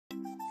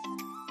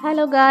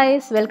Hello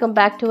guys, welcome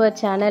back to our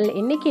channel.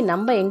 இன்றைக்கி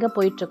நம்ம எங்கே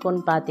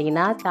போயிட்டுருக்கோன்னு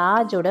பார்த்தீங்கன்னா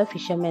தாஜோட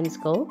ஃபிஷர்மென்ஸ்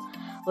கோவ்.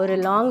 ஒரு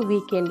லாங்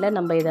வீக்கெண்டில்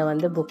நம்ம இதை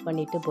வந்து புக்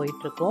பண்ணிவிட்டு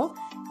போயிட்டுருக்கோம்.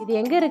 இது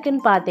எங்கே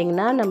இருக்குதுன்னு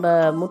பார்த்தீங்கன்னா நம்ம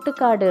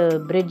முட்டுக்காடு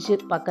பிரிட்ஜு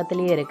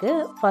பக்கத்துலேயே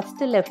இருக்குது.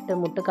 ஃபஸ்ட்டு லெஃப்ட்டு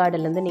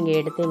முட்டுக்காடுலேருந்து நீங்கள்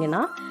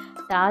எடுத்தீங்கன்னா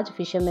தாஜ்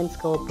ஃபிஷர்மென்ஸ்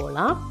கோவ்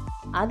போகலாம்.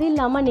 அது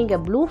இல்லாமல்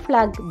நீங்கள் blue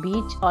flag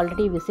beach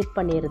already visit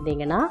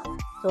பண்ணியிருந்தீங்கன்னா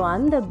ஸோ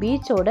அந்த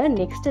பீச்சோட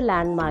நெக்ஸ்ட்டு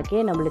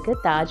லேண்ட்மார்க்கே நம்மளுக்கு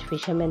தாஜ்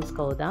ஃபிஷர்மென்ஸ்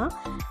கோவ் தான்.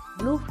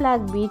 ப்ளூ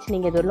ஃப்ளாக் பீச்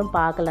நீங்கள் இதுவரையும்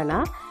பார்க்கலன்னா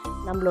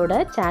நம்மளோட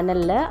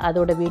சேனலில்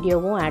அதோட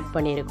வீடியோவும் ஆட்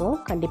பண்ணியிருக்கோம்,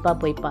 கண்டிப்பாக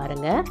போய்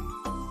பாருங்கள்.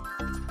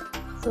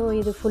 ஸோ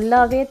இது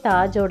ஃபுல்லாகவே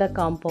தாஜோட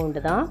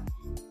காம்பவுண்டு தான்.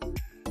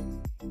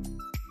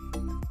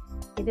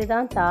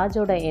 இதுதான்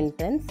தாஜோட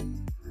என்ட்ரன்ஸ்.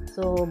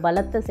 ஸோ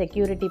பலத்த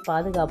செக்யூரிட்டி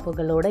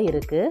பாதுகாப்புகளோடு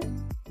இருக்குது.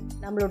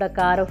 நம்மளோட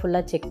காரை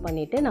ஃபுல்லாக செக்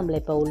பண்ணிவிட்டு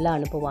நம்மளை இப்போ உள்ளே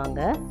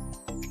அனுப்புவாங்க.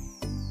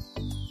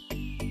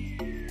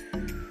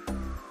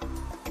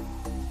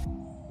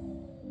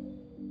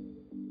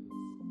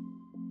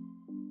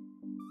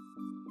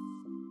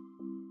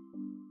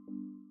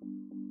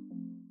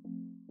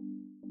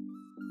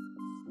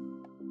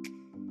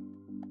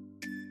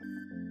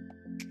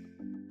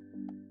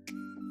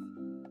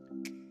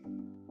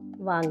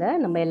 வாங்க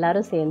நம்ம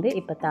எல்லாரும் சேர்ந்து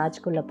இப்போ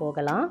தாஜ்குள்ளே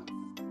போகலாம்.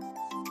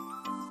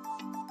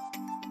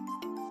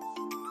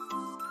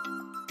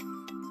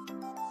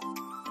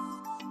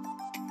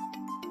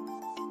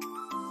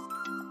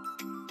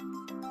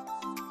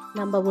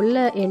 நம்ம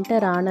உள்ளே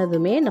என்டர்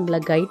ஆனதுமே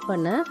நம்மளை கைட்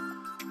பண்ண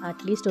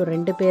அட்லீஸ்ட் ஒரு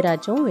 2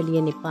 பேராச்சும்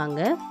வெளியே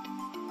நிற்பாங்க.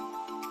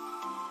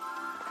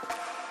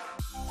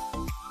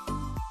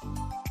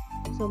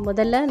 ஸோ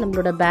முதல்ல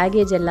நம்மளோட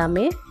பேகேஜ்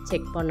எல்லாமே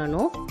செக்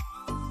பண்ணணும்.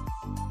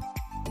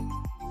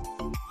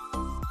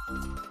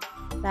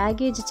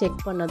 பேகேஜ் செக்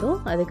பண்ணதும்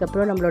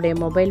அதுக்கப்புறம் நம்மளுடைய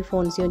மொபைல்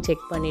ஃபோன்ஸையும்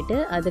செக் பண்ணிவிட்டு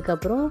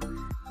அதுக்கப்புறம்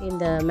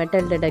இந்த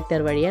மெட்டல்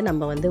டிடெக்டர் வழியாக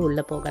நம்ம வந்து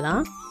உள்ளே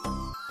போகலாம்.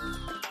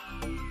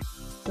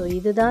 ஸோ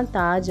இதுதான்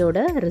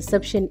தாஜோட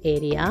ரிசப்ஷன்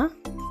ஏரியா.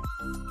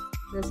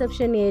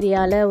 ரிசப்ஷன்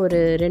ஏரியாவில்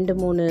ஒரு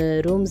 2-3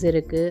 ரூம்ஸ்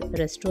இருக்குது,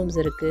 ரெஸ்ட் ரூம்ஸ்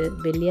இருக்குது,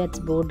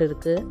 பில்லியார்ட்ஸ் போர்டு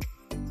இருக்குது.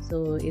 ஸோ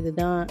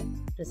இதுதான்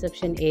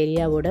ரிசப்ஷன்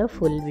ஏரியாவோட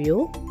ஃபுல் வியூ.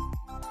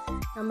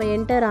 நம்ம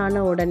என்டர்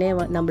ஆன உடனே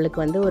நம்மளுக்கு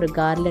வந்து ஒரு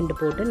கார்லண்ட்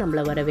போட்டு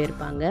நம்மளை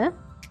வரவேற்பாங்க.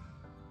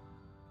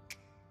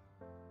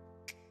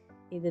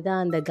 இதுதான்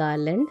அந்த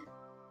கார்லண்ட்.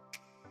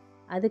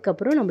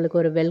 அதுக்கப்புறம் நம்மளுக்கு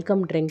ஒரு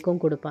வெல்கம் ட்ரிங்க்கும்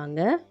கொடுப்பாங்க.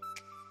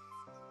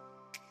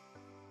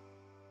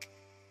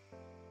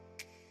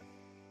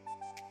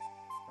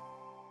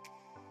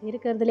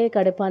 இருக்கிறதுலே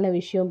கடுப்பான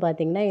விஷயம்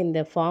பார்த்திங்கன்னா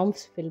இந்த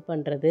ஃபார்ம்ஸ் ஃபில்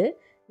பண்ணுறது.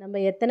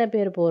 நம்ம எத்தனை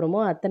பேர் போகிறோமோ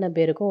அத்தனை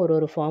பேருக்கும்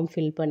ஒரு ஃபார்ம்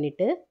ஃபில்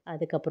பண்ணிவிட்டு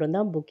அதுக்கப்புறம்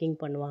தான் புக்கிங்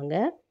பண்ணுவாங்க.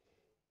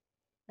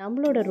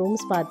 நம்மளோட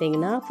ரூம்ஸ்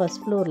பார்த்திங்கன்னா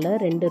ஃபஸ்ட் ஃப்ளோரில்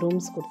 2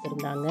 ரூம்ஸ்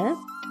கொடுத்துருந்தாங்க.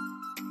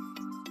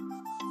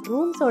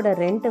 ரூம்ஸோட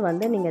ரெண்ட்டு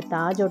வந்து நீங்கள்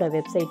தாஜோட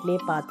வெப்சைட்லேயே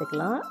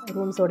பார்த்துக்கலாம்.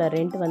 ரூம்ஸோட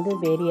ரெண்ட் வந்து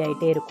வேரி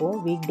ஆகிட்டே இருக்கும்.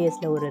 வீக்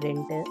டேஸில் ஒரு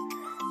ரெண்ட்டு,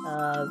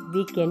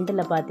 வீக்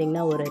எண்டில்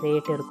பார்த்திங்கன்னா ஒரு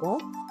ரேட் இருக்கும்.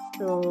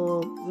 ஸோ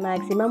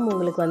மேக்ஸிமம்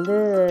உங்களுக்கு வந்து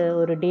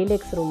ஒரு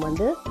டீலக்ஸ் ரூம்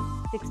வந்து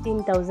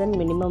 16,000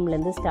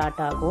 மினிமம்லேருந்து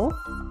ஸ்டார்ட் ஆகும்.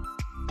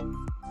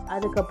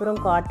 அதுக்கப்புறம்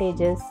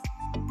காட்டேஜஸ்,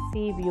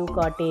 சீ view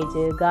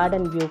cottage,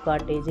 garden view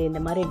cottage,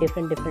 இந்த மாதிரி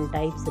டிஃப்ரெண்ட்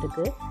டைப்ஸ்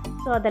இருக்குது.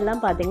 ஸோ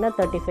அதெல்லாம் பார்த்திங்கன்னா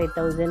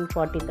 35,000,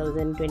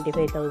 40,000,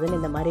 25,000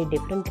 இந்த மாதிரி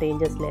டிஃப்ரெண்ட்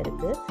ரேஞ்சஸில்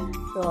இருக்குது.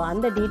 ஸோ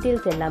அந்த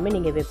டீட்டெயில்ஸ் எல்லாமே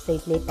நீங்கள்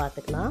வெப்சைட்லேயே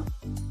பார்த்துக்கலாம்.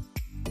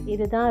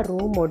 இதுதான்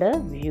ரூமோட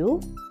வியூ.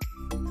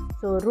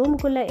 ஸோ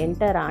ரூமுக்குள்ளே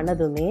என்டர்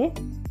ஆனதுமே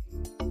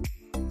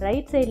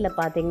ரைட் சைடில்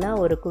பார்த்திங்கன்னா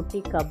ஒரு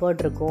குட்டி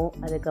கபோர்ட் இருக்கும்.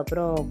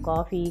 அதுக்கப்புறம்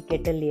காஃபி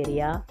கெட்டில்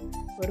ஏரியா,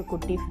 ஒரு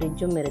குட்டி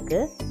ஃப்ரிட்ஜும்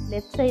இருக்குது.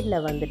 லெஃப்ட்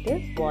சைடில் வந்துட்டு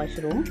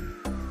வாஷ்ரூம்.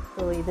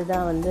 ஸோ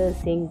இதுதான் வந்து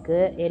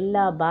சிங்க்கு,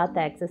 எல்லா பாத்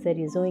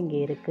ஆக்சசரிஸும்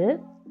இங்கே இருக்குது.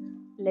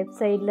 லெஃப்ட்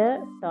சைடில்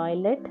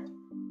டாய்லெட்,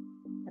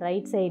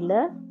 ரைட் சைடில்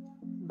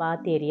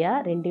பாத் ஏரியா,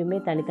 ரெண்டையுமே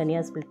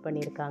தனித்தனியாக ஸ்ப்ளிட்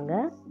பண்ணியிருக்காங்க.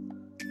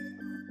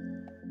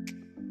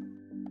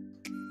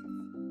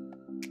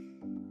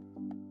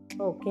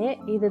 ஓகே,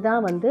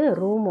 இதுதான் வந்து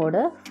ரூமோட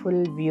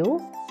ஃபுல் வியூ.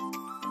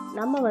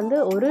 நம்ம வந்து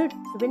ஒரு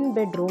ட்வின்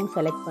பெட் ரூம்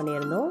செலக்ட்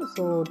பண்ணியிருந்தோம்.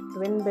 ஸோ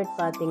ட்வின் பெட்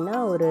பார்த்திங்கன்னா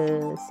ஒரு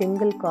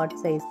சிங்கிள் காட்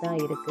சைஸ் தான்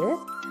இருக்குது.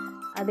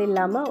 அது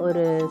இல்லாமல்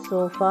ஒரு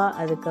சோஃபா,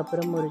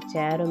 அதுக்கப்புறம் ஒரு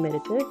சேரும்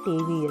இருக்குது,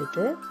 டிவி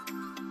இருக்குது.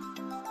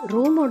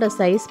 ரூமோட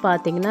சைஸ்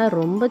பார்த்திங்கன்னா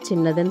ரொம்ப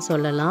சின்னதுன்னு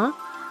சொல்லலாம்.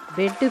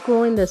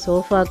 பெட்டுக்கும் இந்த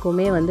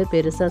சோஃபாக்குமே வந்து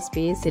பெருசாக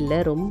ஸ்பேஸ் இல்லை,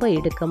 ரொம்ப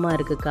இடுக்கமாக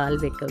இருக்குது கால்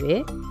வைக்கவே.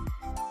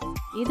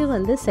 இது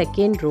வந்து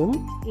செகண்ட் ரூம்.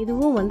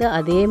 இதுவும் வந்து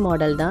அதே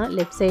மாடல் தான்.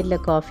 லெஃப்ட்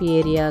சைடில் காஃபி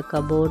ஏரியா,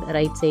 கபோர்ட்,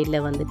 ரைட்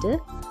சைடில் வந்துட்டு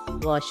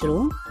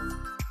வாஷ்ரூம்.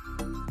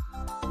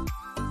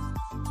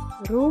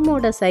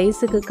 ரூமோட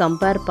சைஸுக்கு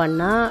கம்பேர்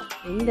பண்ணால்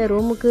இந்த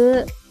ரூமுக்கு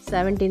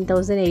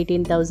 17,000,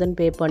 18,000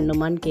 பே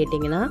பண்ணணுமான்னு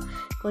கேட்டிங்கன்னா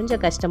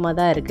கொஞ்சம் கஷ்டமாக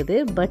தான் இருக்குது.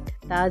 பட்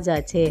தாஜ்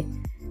ஆச்சே,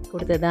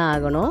 கொடுத்து தான்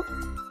ஆகணும்.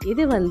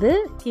 இது வந்து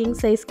கிங்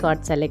சைஸ்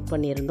காட் செலக்ட்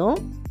பண்ணியிருந்தோம்.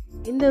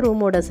 இந்த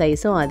ரூமோட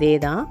சைஸும் அதே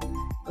தான்.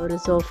 ஒரு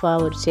சோஃபா,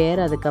 ஒரு சேர்,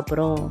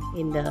 அதுக்கப்புறம்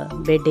இந்த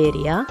பெட்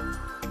ஏரியா.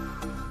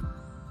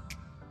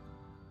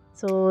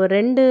 ஸோ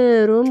 2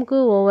 ரூமுக்கு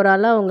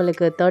ஓவராலாக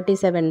உங்களுக்கு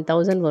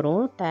 37,000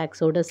 வரும்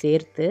டேக்ஸோடு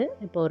சேர்த்து.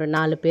 இப்போ ஒரு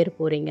 4 பேர்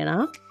போகிறீங்கன்னா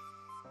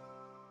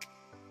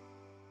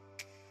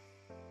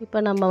இப்போ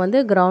நம்ம வந்து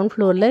கிரவுண்ட்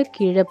ஃப்ளோரில்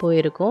கீழே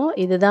போயிருக்கோம்.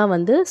 இதுதான்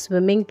வந்து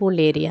ஸ்விம்மிங் பூல்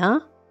ஏரியா.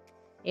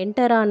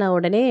 என்டர் ஆன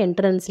உடனே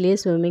என்ட்ரன்ஸ்லேயே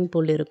ஸ்விம்மிங்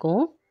பூல்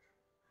இருக்கும்.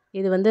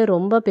 இது வந்து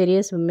ரொம்ப பெரிய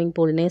ஸ்விம்மிங்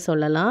பூல்னே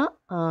சொல்லலாம்.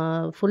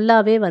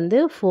 ஃபுல்லாகவே வந்து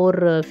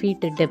 4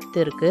 ஃபீட் டெப்த்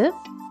இருக்குது.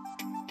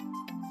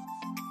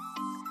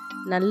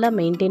 நல்லா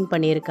மெயின்டைன்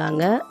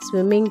பண்ணியிருக்காங்க.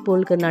 ஸ்விம்மிங்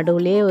பூலுக்கு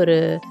நடுவுலே ஒரு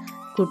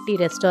குட்டி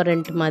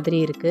ரெஸ்டாரண்ட் மாதிரி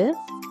இருக்குது.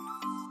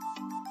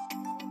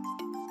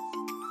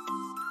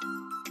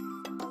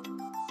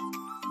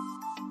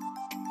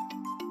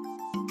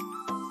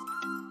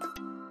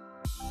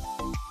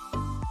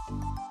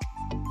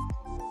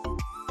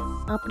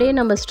 அப்படியே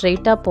நம்ம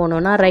ஸ்ட்ரெயிட்டாக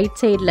போனோன்னா ரைட்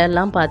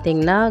சைட்லலாம்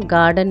பார்த்திங்கன்னா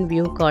கார்டன்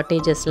வியூ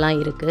காட்டேஜஸ்லாம்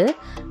இருக்குது.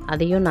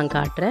 அதையும் நான்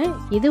காட்டுறேன்.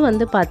 இது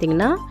வந்து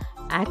பார்த்திங்கன்னா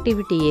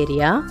ஆக்டிவிட்டி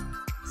ஏரியா.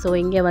 ஸோ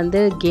இங்கே வந்து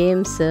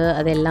கேம்ஸு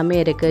அது எல்லாமே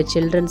இருக்குது.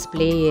 சில்ட்ரன்ஸ்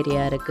ப்ளே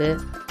ஏரியா இருக்குது.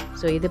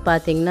 ஸோ இது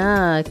பார்த்திங்கன்னா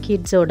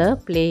கிட்ஸோட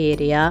ப்ளே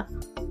ஏரியா.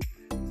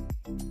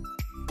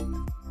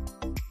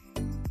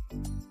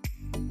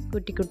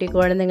 குட்டி குட்டி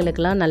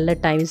குழந்தைங்களுக்கெல்லாம் நல்ல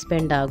டைம்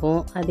ஸ்பெண்ட்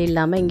ஆகும். அது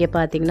இல்லாமல் இங்கே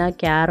பார்த்திங்கன்னா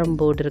கேரம்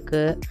போர்டு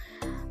இருக்குது,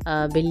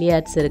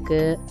 பில்லியார்ட்ஸ்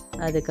இருக்குது,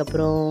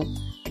 அதுக்கப்புறம்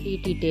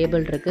டிடி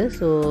டேபிள் இருக்குது.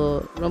 ஸோ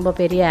ரொம்ப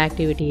பெரிய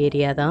ஆக்டிவிட்டி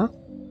ஏரியா தான்.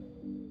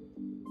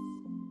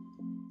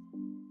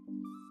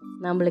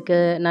 நம்மளுக்கு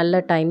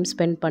நல்ல டைம்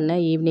ஸ்பெண்ட் பண்ண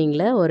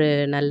ஈவினிங்கில் ஒரு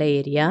நல்ல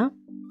ஏரியா.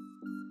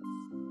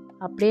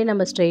 அப்படியே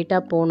நம்ம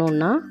ஸ்ட்ரெயிட்டாக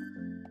போனோன்னா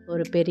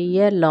ஒரு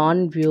பெரிய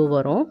லான் வியூ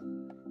வரும்.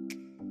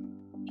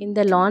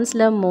 இந்த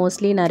லான்ஸில்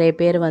மோஸ்ட்லி நிறைய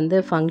பேர் வந்து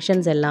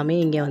ஃபங்க்ஷன்ஸ் எல்லாமே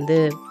இங்கே வந்து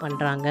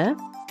பண்ணுறாங்க.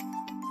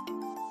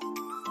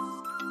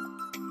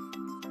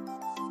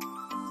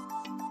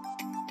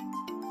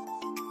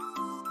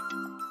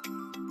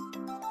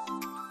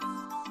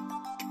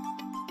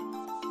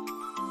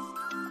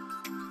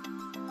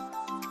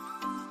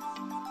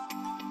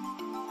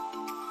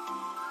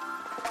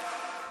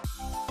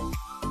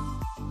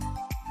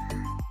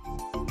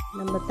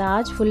 நம்ம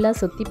தாஜ் ஃபுல்லாக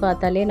சுற்றி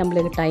பார்த்தாலே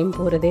நம்மளுக்கு டைம்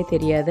போகிறதே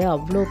தெரியாது.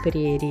 அவ்வளோ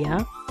பெரிய ஏரியா.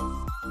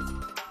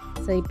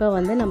 ஸோ இப்போ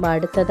வந்து நம்ம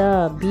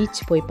அடுத்ததாக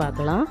பீச் போய்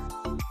பார்க்கலாம்.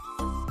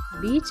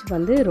 பீச்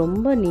வந்து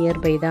ரொம்ப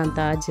நியர்பை தான்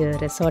தாஜ்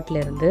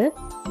ரெசார்ட்லேருந்து.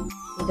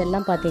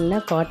 இதெல்லாம்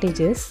பார்த்திங்கன்னா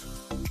காட்டேஜஸ்.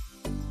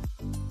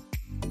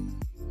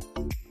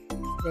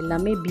 இது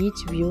எல்லாமே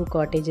பீச் வியூ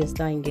காட்டேஜஸ்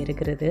தான் இங்கே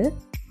இருக்கிறது.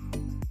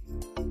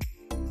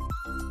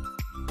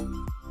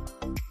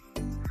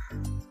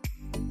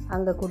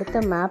 அங்கே கொடுத்த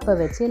மேப்பை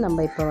வச்சு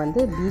நம்ம இப்போ வந்து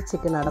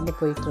பீச்சுக்கு நடந்து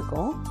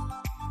போயிட்டுருக்கோம்.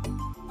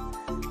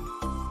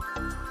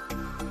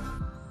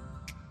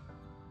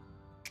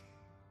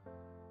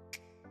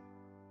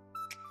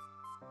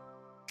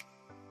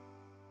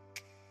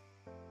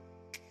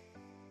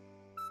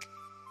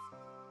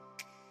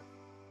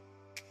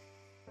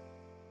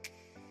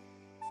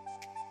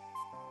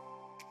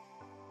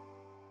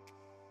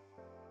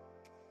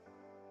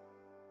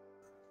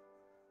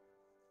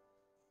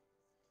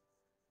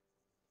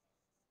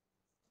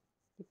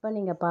 இப்போ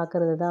நீங்கள்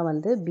பார்க்குறது தான்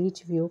வந்து பீச்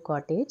வியூ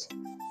காட்டேஜ்.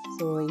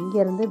 ஸோ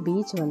இங்கேருந்து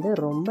பீச் வந்து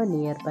ரொம்ப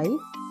நியர்பை.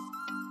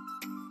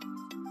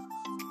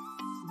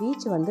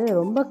 பீச் வந்து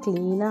ரொம்ப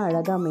க்ளீனாக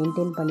அழகாக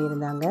மெயின்டைன்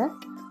பண்ணியிருந்தாங்க.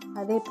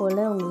 அதே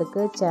போல்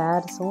உங்களுக்கு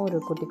சேர்ஸும் ஒரு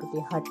குட்டி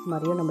குட்டி ஹட்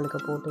மாதிரியும்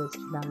நம்மளுக்கு போட்டு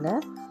வச்சுருந்தாங்க.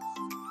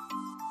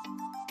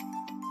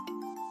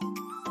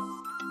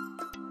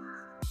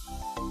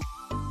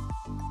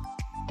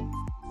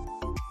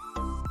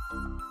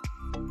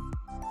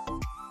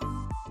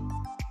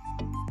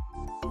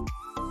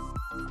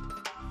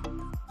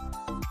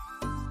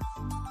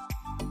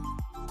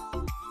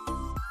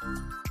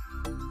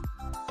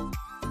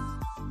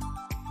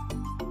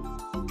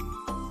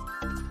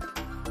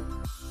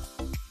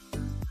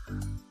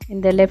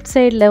 இந்த லெஃப்ட்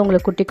சைடில்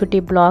உங்களுக்கு குட்டி குட்டி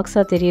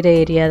பிளாக்ஸாக தெரிகிற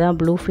ஏரியா தான்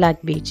ப்ளூ ஃப்ளாக்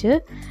பீச்சு.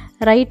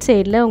 ரைட்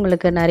சைடில்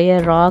உங்களுக்கு நிறைய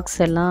ராக்ஸ்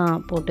எல்லாம்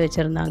போட்டு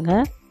வச்சுருந்தாங்க.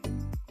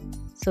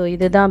 ஸோ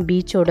இதுதான்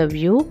பீச்சோட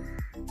வியூ.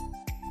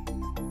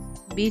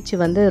 பீச்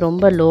வந்து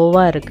ரொம்ப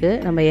லோவாக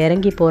இருக்குது. நம்ம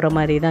இறங்கி போகிற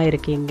மாதிரி தான்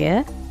இருக்குது இங்கே.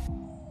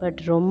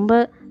 பட்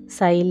ரொம்ப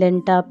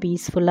சைலண்ட்டாக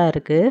பீஸ்ஃபுல்லாக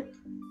இருக்குது.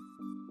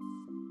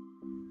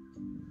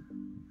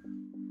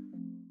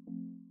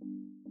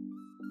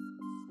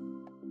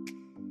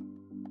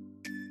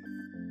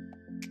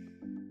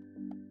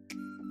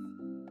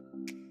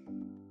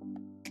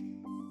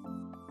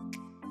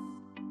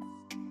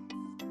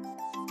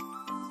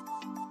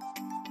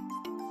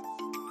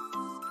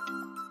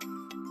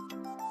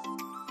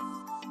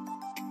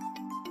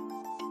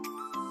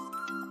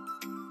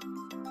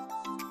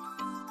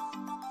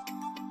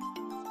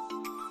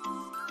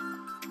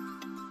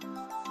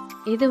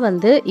 இது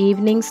வந்து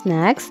ஈவினிங்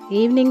ஸ்நாக்ஸ்.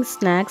 ஈவினிங்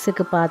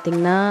ஸ்நாக்ஸுக்கு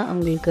பார்த்திங்கன்னா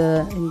உங்களுக்கு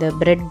இந்த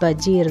பிரெட்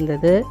பஜ்ஜி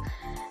இருந்தது,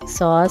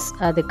 சாஸ்,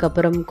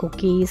 அதுக்கப்புறம்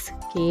குக்கீஸ்,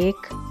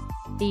 கேக்,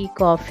 டீ,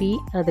 காஃபி,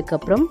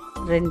 அதுக்கப்புறம்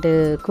 2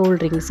 கூல்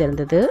ட்ரிங்க்ஸ்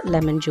இருந்தது,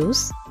 லெமன்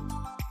ஜூஸ்.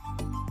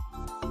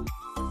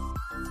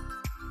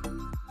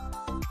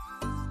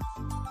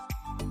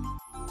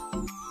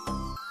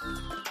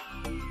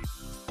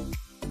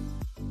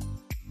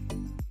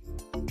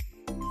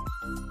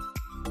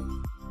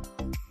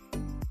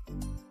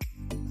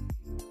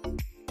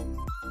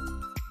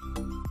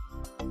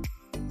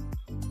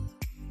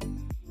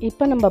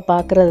 இப்போ நம்ம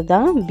பார்க்குறது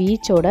தான்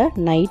பீச்சோட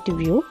நைட்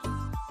வியூ.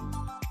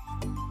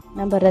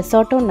 நம்ம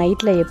ரெசார்ட்டும்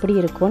நைட்டில் எப்படி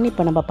இருக்கும்னு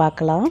இப்போ நம்ம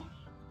பார்க்கலாம்.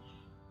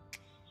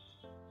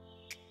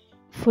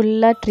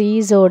 ஃபுல்லாக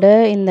ட்ரீஸோட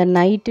இந்த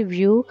நைட்டு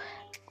வியூ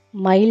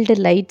மைல்டு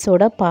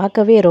லைட்ஸோட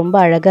பார்க்கவே ரொம்ப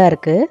அழகாக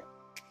இருக்குது.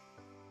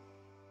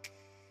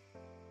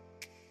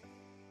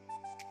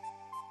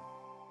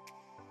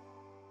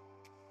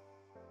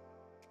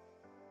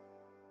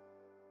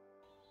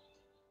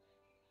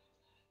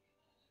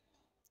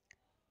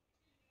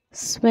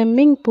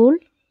 ஸ்விம்மிங் பூல்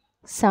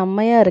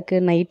செம்மையாக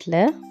இருக்குது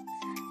நைட்டில்.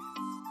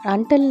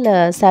 அன்டில்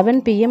 7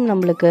 PM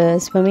நம்மளுக்கு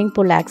ஸ்விம்மிங்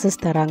பூல்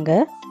ஆக்சஸ் தராங்க.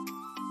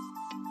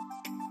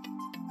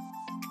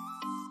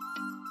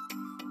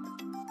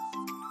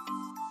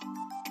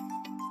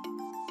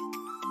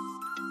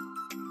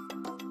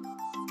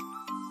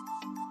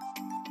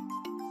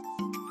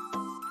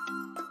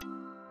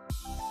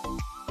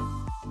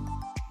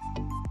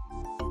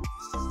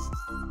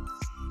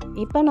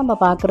 இப்போ நம்ம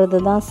பார்க்குறது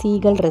தான்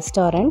சீகல்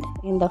ரெஸ்டாரண்ட்.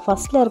 இந்த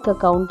ஃபஸ்ட்டில் இருக்க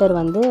கவுண்டர்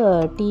வந்து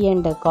டீ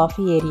அண்ட்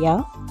காஃபி ஏரியா.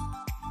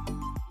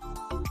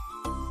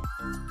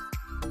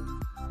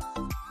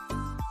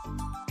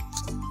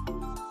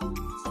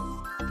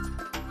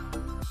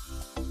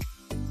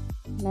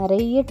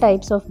 நிறைய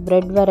types of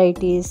bread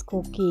varieties,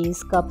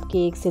 cookies, cup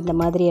cakes இந்த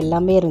மாதிரி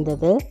எல்லாமே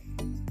இருந்தது.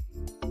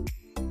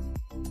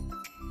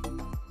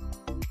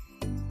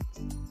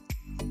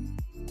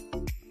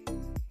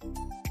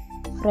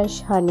 ஃப்ரெஷ்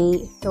ஹனி,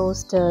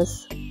 டோஸ்டர்ஸ்,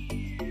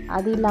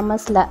 அது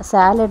இல்லாமல்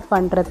சாலட்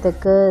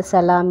பண்ணுறதுக்கு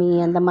சலாமி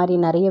அந்த மாதிரி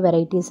நிறைய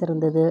வெரைட்டிஸ்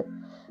இருந்தது.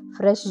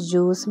 ஃப்ரெஷ்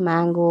ஜூஸ்,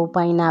 மேங்கோ,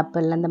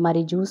 பைனாப்பிள் அந்த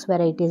மாதிரி ஜூஸ்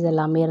வெரைட்டிஸ்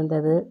எல்லாமே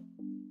இருந்தது.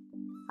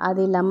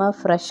 அது இல்லாமல்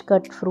ஃப்ரெஷ்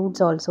கட்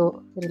ஃப்ரூட்ஸ் ஆல்சோ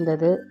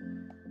இருந்தது.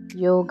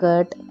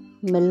 யோகர்ட்,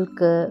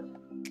 மில்க்கு,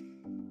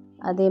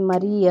 அதே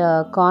மாதிரி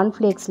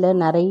கார்ன்ஃப்ளேக்ஸில்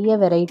நிறைய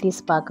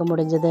வெரைட்டிஸ் பார்க்க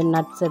முடிஞ்சது.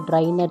 நட்ஸு,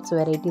 ட்ரை நட்ஸ்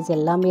வெரைட்டிஸ்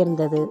எல்லாமே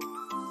இருந்தது.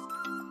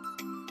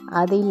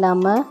 அது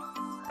இல்லாமல்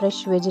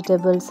ஃப்ரெஷ்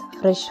வெஜிடபிள்ஸ்,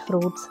 ஃப்ரெஷ்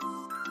ஃப்ரூட்ஸ்.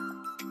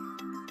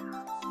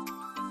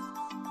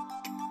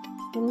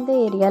 இந்த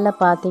ஏரியாவில்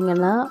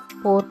பார்த்தீங்கன்னா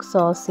போர்க்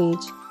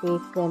sausage,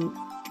 bacon,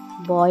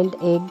 boiled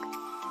egg,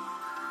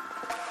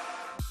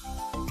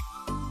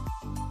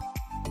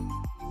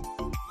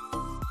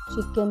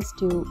 chicken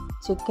stew,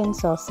 chicken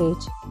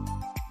sausage,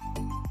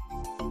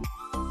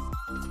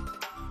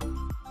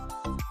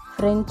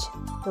 French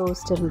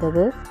toast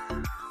இருந்தது.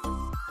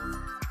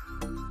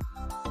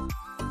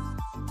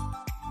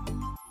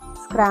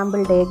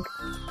 Scrambled egg,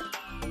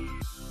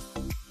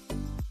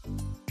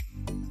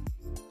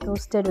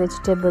 roasted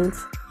vegetables,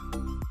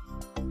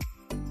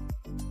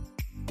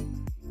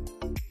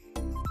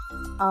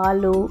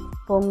 aloo,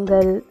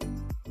 Pongal,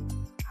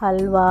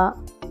 halwa,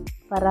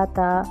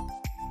 paratha,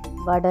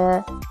 வடை,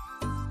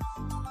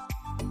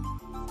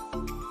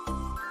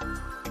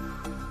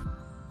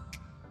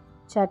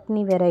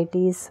 சட்னி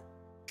வெரைட்டிஸ்,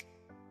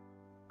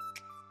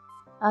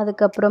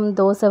 அதுக்கப்புறம்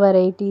தோசை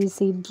வெரைட்டிஸ்,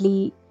 இட்லி,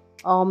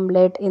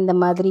 ஆம்லெட், இந்த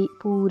மாதிரி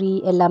பூரி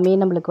எல்லாமே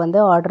நம்மளுக்கு வந்து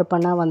ஆர்டர்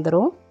பண்ணால்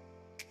வந்துடும்.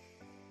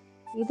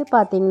 இது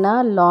பார்த்திங்கன்னா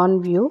லான்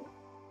வியூ.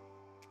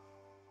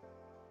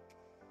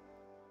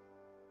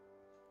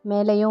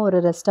 மேலேயும் ஒரு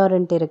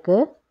ரெஸ்டாரண்ட்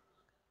இருக்குது.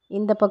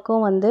 இந்த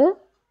பக்கம் வந்து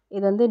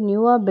இது வந்து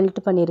நியூவாக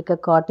பில்ட்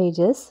பண்ணியிருக்க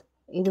காட்டேஜஸ்.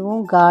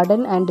 இதுவும்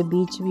garden and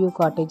beach view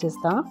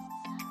cottages தான்.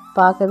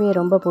 பார்க்கவே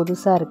ரொம்ப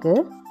புதுசாக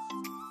இருக்குது.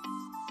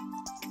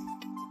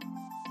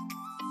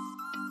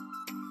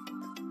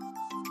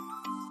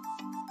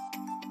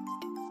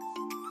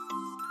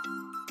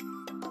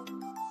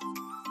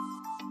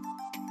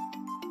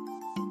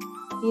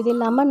 இது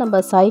இல்லாமல் நம்ம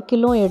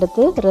சைக்கிளும்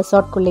எடுத்து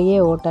ரெசார்ட்குள்ளேயே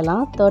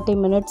ஓட்டலாம். 30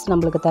 minutes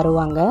நம்மளுக்கு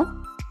தருவாங்க.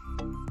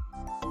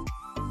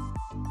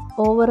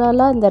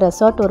 ஓவராலாக இந்த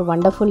ரெசார்ட் ஒரு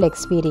வண்டர்ஃபுல்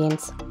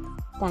எக்ஸ்பீரியன்ஸ்.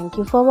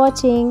 தேங்க்யூ ஃபார்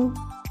வாட்சிங்.